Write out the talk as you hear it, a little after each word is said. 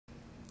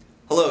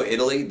Hello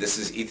Italy, this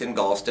is Ethan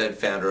Galstad,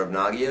 founder of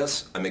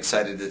Nagios. I'm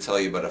excited to tell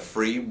you about a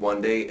free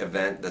one-day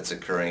event that's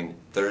occurring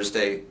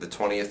Thursday, the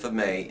 20th of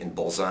May in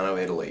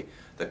Bolzano, Italy.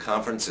 The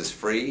conference is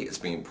free. It's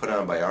being put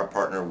on by our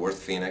partner Würth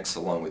Phoenix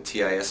along with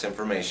TIS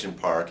Information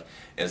Park,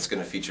 and it's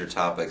going to feature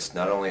topics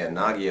not only on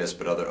Nagios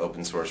but other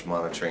open source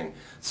monitoring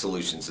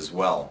solutions as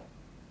well.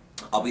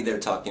 I'll be there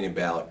talking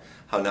about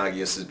how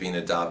Nagios is being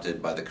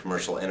adopted by the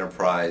commercial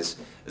enterprise,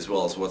 as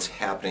well as what's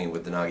happening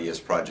with the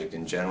Nagios project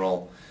in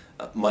general.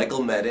 Michael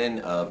Medin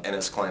of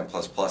NS Client++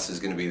 is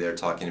going to be there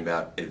talking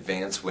about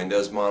advanced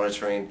Windows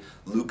monitoring.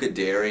 Luca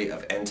Derry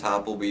of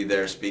NTOP will be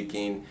there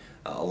speaking,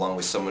 along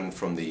with someone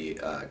from the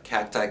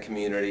Cacti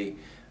community.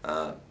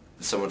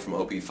 Someone from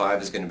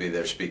OP5 is going to be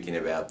there speaking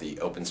about the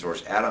open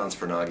source add-ons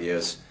for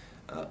Nagios,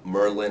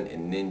 Merlin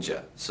and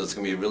Ninja. So it's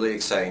going to be a really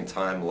exciting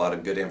time, a lot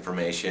of good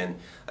information.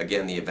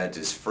 Again, the event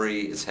is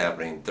free. It's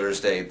happening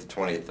Thursday, the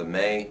 20th of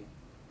May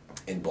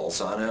in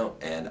Bolzano,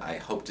 and I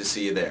hope to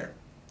see you there.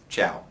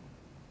 Ciao.